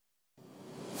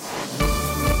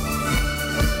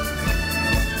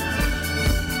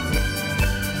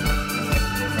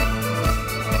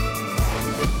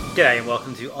G'day and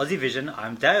welcome to Aussie Vision.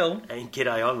 I'm Dale. And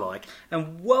g'day, I'm Mike.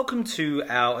 And welcome to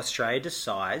our Australia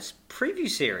Decides preview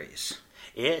series.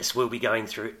 Yes, we'll be going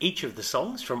through each of the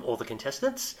songs from all the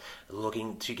contestants,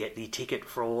 looking to get the ticket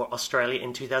for Australia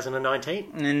in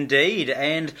 2019. Indeed,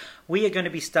 and we are going to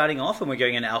be starting off, and we're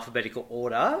going in alphabetical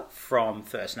order from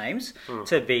first names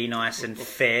to be nice and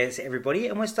fair to everybody,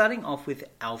 and we're starting off with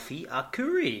Alfie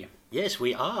Arcuri. Yes,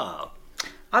 we are.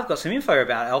 I've got some info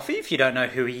about Alfie, if you don't know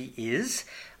who he is.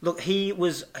 Look, he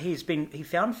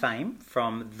found fame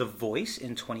from The Voice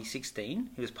in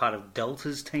 2016. He was part of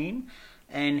Delta's team,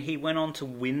 and he went on to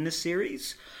win the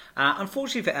series.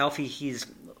 Unfortunately for Alfie, his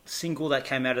single that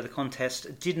came out of the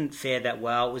contest didn't fare that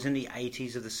well. It was in the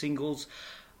 80s of the singles,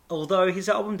 although his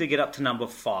album did get up to number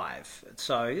 5,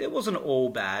 so it wasn't all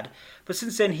bad. But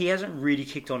since then, he hasn't really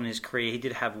kicked on in his career. He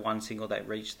did have one single that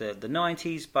reached the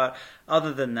 90s, but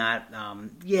other than that,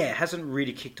 hasn't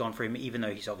really kicked on for him, even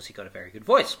though he's obviously got a very good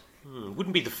voice.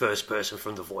 Wouldn't be the first person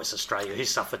from The Voice Australia who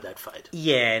suffered that fate.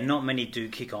 Yeah, not many do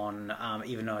kick on,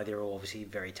 even though they're all obviously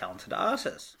very talented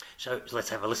artists. So let's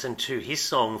have a listen to his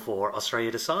song for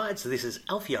Australia Decides. This is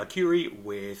Alfie Arcuri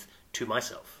with To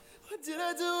Myself. Did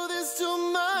I do this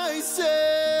to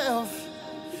myself?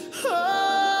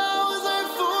 Oh, was I a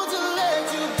fool to let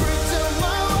you break down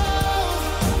my walls?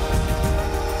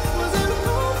 Was it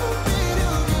wrong for me to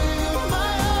give you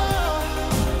my all?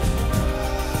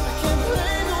 I can't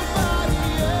blame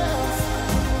nobody else.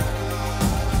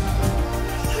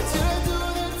 Did I do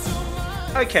that to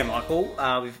myself? Okay, Michael,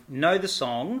 we know the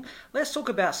song. Let's talk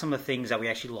about some of the things that we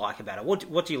actually like about it.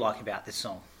 What do you like about this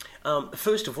song?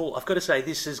 First of all, I've got to say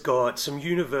this has got some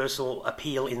universal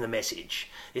appeal in the message.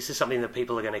 This is something that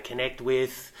people are going to connect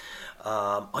with.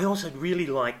 I also really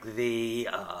like the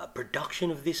production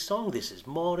of this song. This is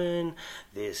modern,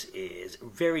 this is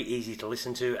very easy to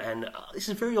listen to, and this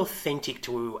is very authentic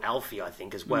to Alfie, I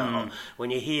think, as well. When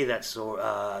you hear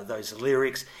those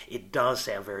lyrics, it does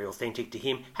sound very authentic to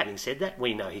him. Having said that,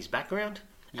 we know his background.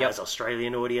 As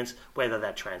Australian audience, whether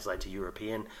that translates to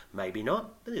European, maybe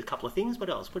not. But there's a couple of things. What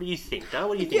else? What do you think, Dale?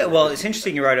 What do you think? Yeah, well, it's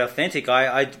interesting you wrote authentic.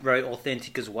 I wrote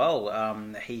authentic as well.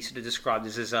 He sort of described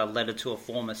this as a letter to a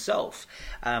former self.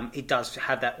 It does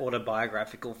have that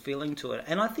autobiographical feeling to it.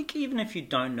 And I think even if you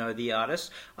don't know the artist,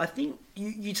 I think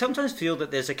you sometimes feel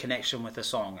that there's a connection with a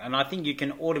song. And I think you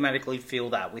can automatically feel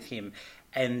that with him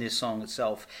and this song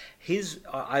itself.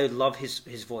 I love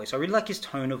his voice. I really like his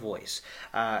tone of voice.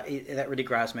 That really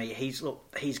grabs me. He's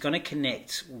going to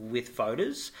connect with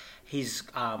voters. He's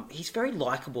very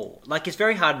likable. Like, it's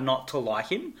very hard not to like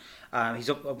him.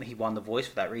 He won The Voice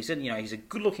for that reason. You know, he's a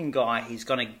good-looking guy. He's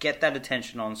going to get that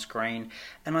attention on screen.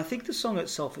 And I think the song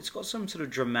itself, it's got some sort of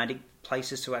dramatic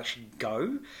places to actually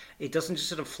go. It doesn't just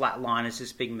sort of flatline as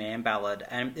this big man ballad.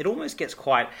 And it almost gets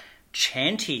quite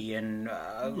chanty and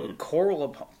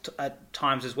choral at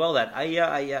times as well. That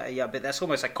but that's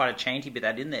almost like quite a chanty bit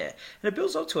that in there, and it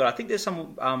builds up to it. I think there's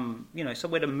some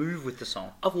somewhere to move with the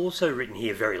song. I've also written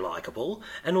here very likeable,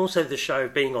 and also the show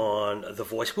being on The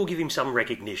Voice will give him some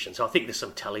recognition. So I think there's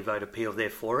some televote appeal there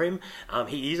for him.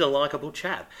 He is a likeable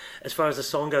chap. As far as the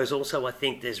song goes, also I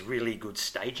think there's really good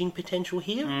staging potential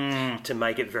here to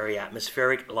make it very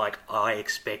atmospheric. Like, I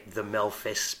expect the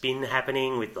Melfest spin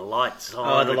happening with the lights on.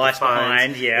 Oh, the lights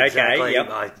behind, yeah, exactly.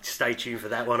 Okay, yep. Stay tuned for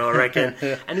that one, I reckon.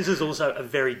 And this is also a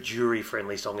very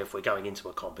jury-friendly song if we're going into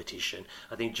a competition.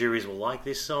 I think juries will like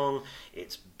this song.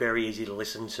 It's very easy to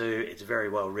listen to. It's very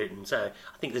well written. So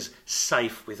I think this is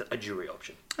safe with a jury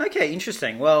option. Okay,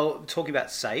 interesting. Well, talking about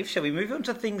safe, shall we move on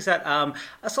to things that are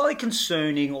slightly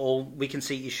concerning, or we can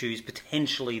see issues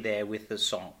potentially there with the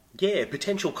song? Yeah,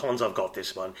 potential cons, I've got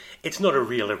this one. It's not a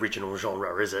real original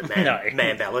genre, is it, man? No.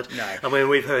 Man ballad. No. I mean,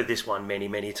 we've heard this one many,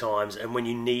 many times, and when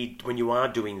you are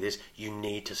doing this, you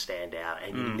need to stand out,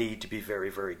 and you need to be very,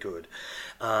 very good.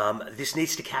 This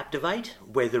needs to captivate,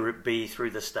 whether it be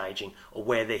through the staging, or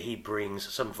whether he brings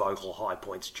some vocal high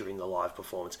points during the live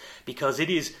performance, because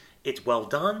it's well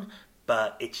done,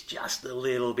 but it's just a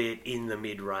little bit in the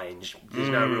mid-range. There's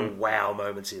no real wow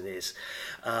moments in this.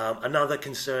 Another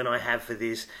concern I have for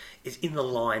this is in the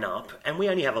lineup, and we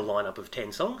only have a lineup of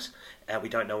 10 songs. We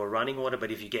don't know a running order, but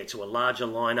if you get to a larger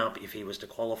lineup, if he was to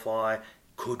qualify,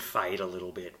 could fade a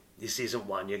little bit. This isn't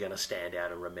one you're going to stand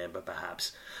out and remember,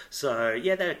 perhaps. So,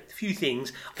 yeah, there are a few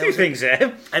things. Things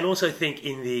there. And also think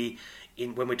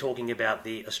when we're talking about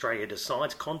the Australia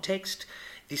Decides context,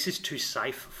 this is too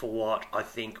safe for what I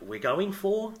think we're going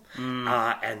for,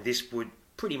 and this would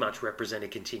pretty much represent a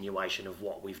continuation of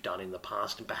what we've done in the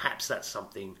past, and perhaps that's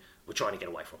something we're trying to get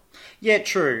away from. Yeah,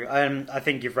 true. I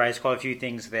think you've raised quite a few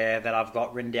things there that I've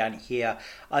got written down here.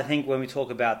 I think when we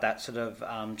talk about that sort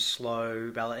of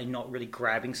slow ballad and not really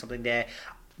grabbing something there,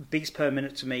 beats per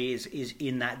minute to me is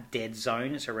in that dead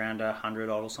zone. It's around 100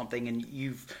 odd or something, and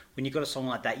when you've got a song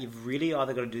like that, you've really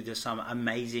either got to do some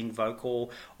amazing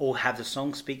vocal or have the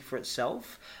song speak for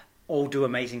itself, or do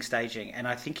amazing staging. And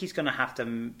I think he's going to have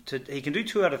to he can do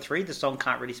 2 out of 3. The song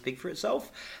can't really speak for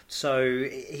itself, so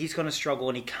he's going to struggle,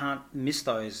 and he can't miss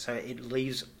those. So it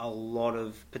leaves a lot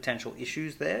of potential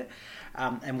issues there.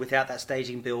 And without that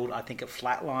staging build, I think it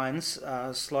flatlines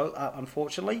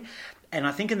unfortunately. And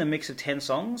I think in the mix of 10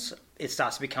 songs, it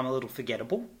starts to become a little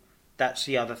forgettable. That's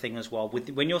the other thing as well.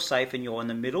 When you're safe and you're in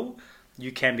the middle,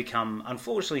 you can become,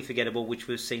 unfortunately, forgettable, which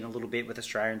we've seen a little bit with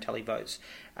Australian televotes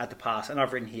at the past. And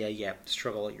I've written here,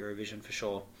 struggle at Eurovision for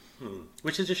sure.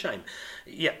 Which is a shame.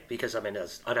 Yeah, because, I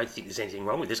don't think there's anything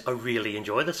wrong with this. I really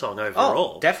enjoy the song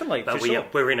overall. Oh, definitely, but for sure.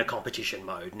 We're in a competition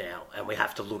mode now, and we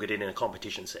have to look at it in a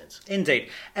competition sense. Indeed.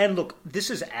 And look,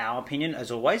 this is our opinion, as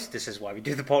always. This is why we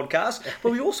do the podcast.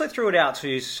 But we also threw it out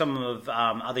to some of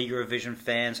other Eurovision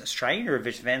fans, Australian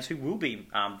Eurovision fans, who will be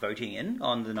voting in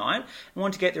on the night, and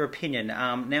want to get their opinion.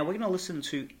 Now, we're going to listen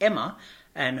to Emma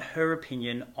and her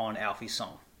opinion on Alfie's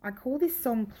song. I call this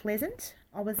song pleasant.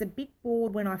 I was a bit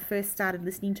bored when I first started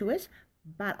listening to it,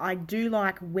 but I do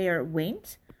like where it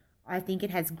went. I think it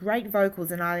has great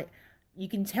vocals, and you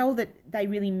can tell that they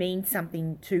really mean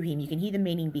something to him. You can hear the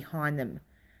meaning behind them.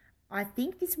 I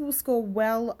think this will score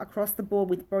well across the board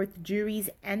with both juries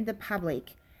and the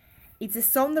public. It's a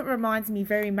song that reminds me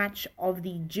very much of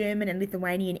the German and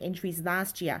Lithuanian entries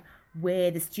last year,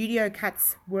 where the studio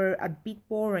cuts were a bit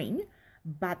boring,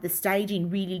 but the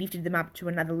staging really lifted them up to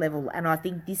another level. And I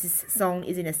think this song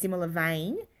is in a similar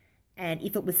vein. And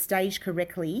if it was staged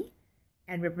correctly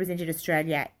and represented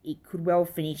Australia, it could well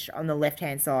finish on the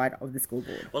left-hand side of the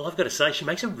scoreboard. Well, I've got to say, she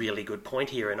makes a really good point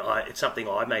here, and it's something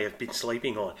I may have been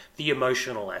sleeping on, the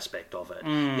emotional aspect of it.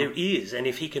 There is, and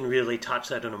if he can really touch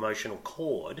that an emotional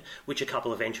chord, which a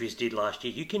couple of entries did last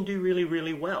year, you can do really,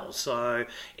 really well. So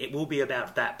it will be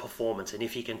about that performance, and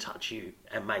if he can touch you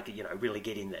and make it, really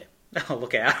get in there. Oh,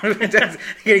 look out.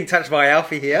 Getting touched by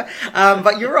Alfie here.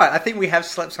 But you're right. I think we have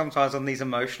slept sometimes on these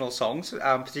emotional songs,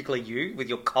 particularly you, with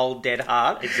your cold, dead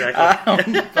heart.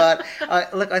 Exactly. But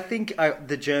look, I think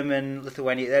the German,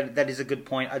 Lithuania, that is a good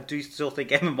point. I do still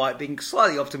think Emma might be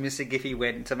slightly optimistic if he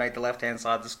went to make the left-hand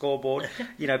side of the scoreboard.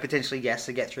 Potentially, yes,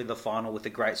 to get through the final with a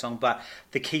great song. But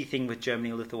the key thing with Germany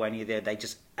and Lithuania there, they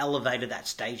just elevated that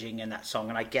staging and that song.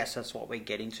 And I guess that's what we're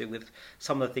getting to with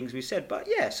some of the things we said. But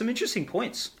yeah, some interesting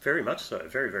points. Very much so.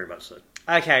 Very, very much so.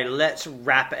 Okay, let's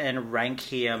wrap and rank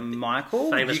here,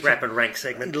 Michael. Famous wrap and rank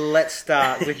segment. Let's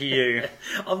start with you.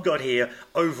 I've got here,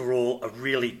 overall, a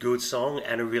really good song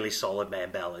and a really solid man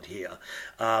ballad here.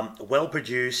 Well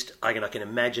produced. I can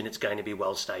imagine it's going to be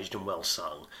well staged and well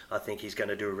sung. I think he's going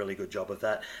to do a really good job of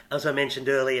that. As I mentioned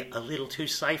earlier, a little too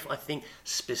safe, I think,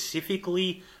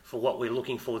 specifically for what we're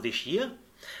looking for this year.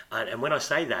 And when I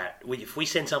say that, if we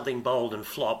send something bold and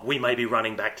flop, we may be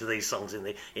running back to these songs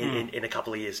in a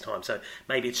couple of years' time. So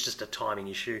maybe it's just a timing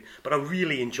issue. But I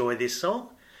really enjoy this song,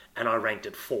 and I ranked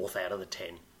it 4th out of the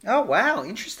 10. Oh, wow.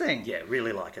 Interesting. Yeah,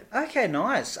 really like it. Okay,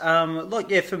 nice. Look,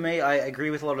 yeah, for me, I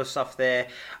agree with a lot of stuff there.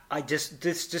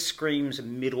 This just screams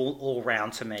middle all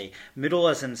round to me. Middle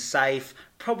as in safe,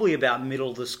 probably about middle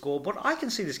of the score, but I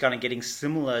can see this kind of getting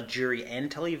similar jury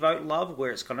and televote love, where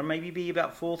it's going to maybe be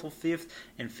about 4th or 5th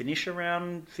and finish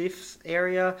around 5th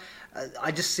area.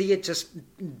 I just see it just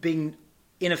being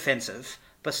inoffensive,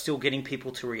 but still getting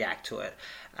people to react to it.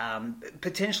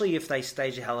 Potentially, if they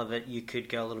stage a hell of it, you could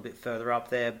go a little bit further up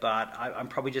there, but I'm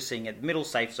probably just seeing it middle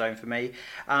safe zone for me.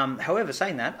 However,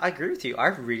 saying that, I agree with you. I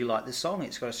really like this song.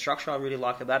 It's got a structure I really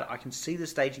like about it. I can see the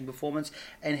staging performance,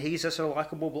 and he's just a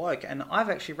likeable bloke. And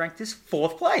I've actually ranked this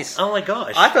 4th place. Oh my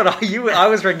gosh! I thought I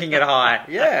was ranking it high.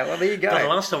 Yeah, well there you go. But the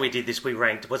last time we did this, we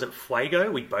ranked. Was it Fuego?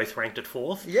 We both ranked it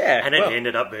 4th. Yeah, and it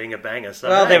ended up being a banger. So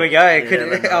well, there we go.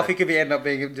 Alfie could end up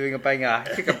doing a banger.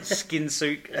 Kick up skin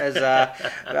suit as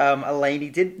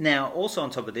Eleni did. Now, also on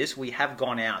top of this, we have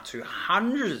gone out to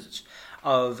hundreds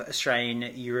of Australian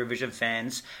Eurovision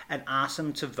fans and asked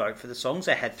them to vote for the songs.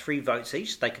 They had 3 votes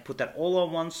each. They could put that all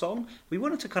on one song. We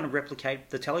wanted to kind of replicate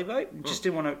the televote. Just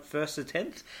didn't want it 1st to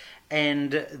 10th.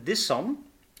 And this song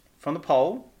from the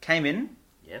poll came in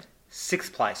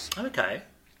 6th place. Okay.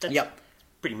 That's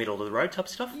pretty middle of the road type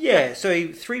stuff. Yeah, so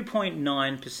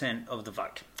 3.9% of the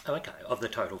vote. Oh, okay. Of the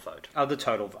total vote. Of the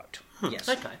total vote. Yes.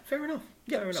 Okay. Fair enough.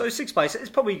 Yeah. So 6th place. It's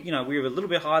probably, we were a little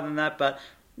bit higher than that, but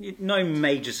no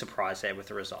major surprise there with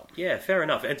the result. Yeah, fair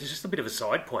enough. And just a bit of a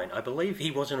side point. I believe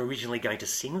he wasn't originally going to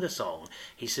sing the song.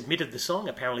 He submitted the song.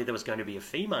 Apparently there was going to be a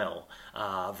female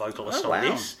vocalist on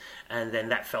this. And then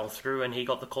that fell through and he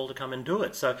got the call to come and do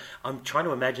it. So I'm trying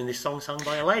to imagine this song sung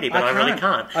by a lady, but I really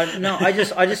can't. I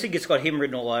just think it's got him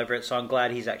written all over it, so I'm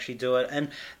glad he's actually do it. And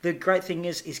the great thing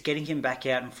is getting him back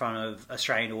out in front of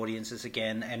Australian audiences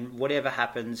again, and whatever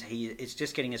happens, it's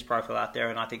just getting his profile out there,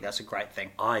 and I think that's a great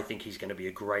thing. I think he's going to be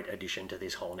a great addition to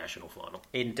this whole national final.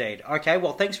 Indeed. Okay,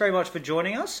 well, thanks very much for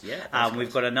joining us. Yeah, thanks,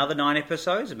 we've got another 9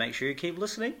 episodes, and make sure you keep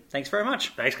listening. Thanks very much.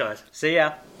 Thanks, guys. See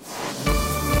ya.